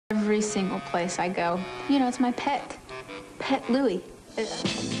every single place I go. You know, it's my pet. Pet Louie.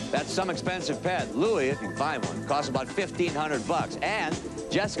 That's some expensive pet. Louie, if you can find one, costs about $1,500. And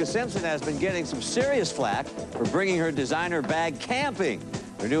Jessica Simpson has been getting some serious flack for bringing her designer bag camping.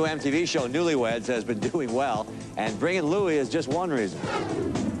 Her new MTV show, Newlyweds, has been doing well, and bringing Louie is just one reason.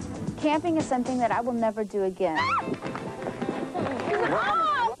 Camping is something that I will never do again.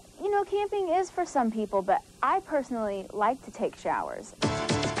 You know, camping is for some people, but I personally like to take showers.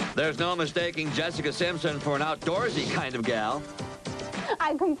 There's no mistaking Jessica Simpson for an outdoorsy kind of gal.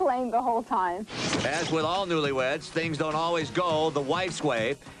 I complained the whole time. As with all newlyweds, things don't always go the wife's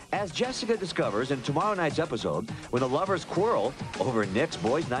way, as Jessica discovers in tomorrow night's episode when the lovers quarrel over Nick's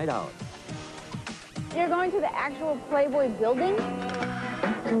boys' night out. You're going to the actual Playboy building?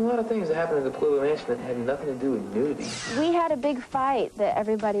 There's a lot of things that happened in the Playboy Mansion that had nothing to do with nudity. We had a big fight that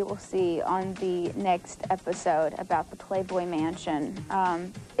everybody will see on the next episode about the Playboy Mansion.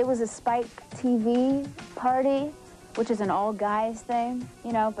 It was a Spike TV party, which is an all-guys thing,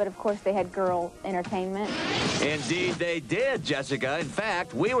 you know, but of course they had girl entertainment. Indeed they did, Jessica. In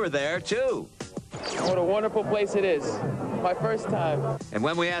fact, we were there, too. What a wonderful place it is. My first time. And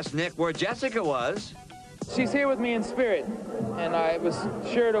when we asked Nick where Jessica was... She's here with me in spirit, and I was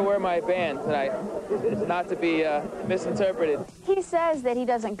sure to wear my band tonight, not to be misinterpreted. He says that he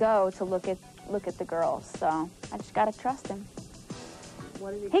doesn't go to look at the girls, so I just gotta trust him.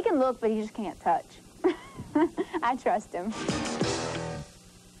 He can look, but he just can't touch. I trust him.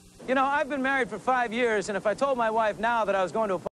 You know, I've been married for 5 years, and if I told my wife now that I was going to a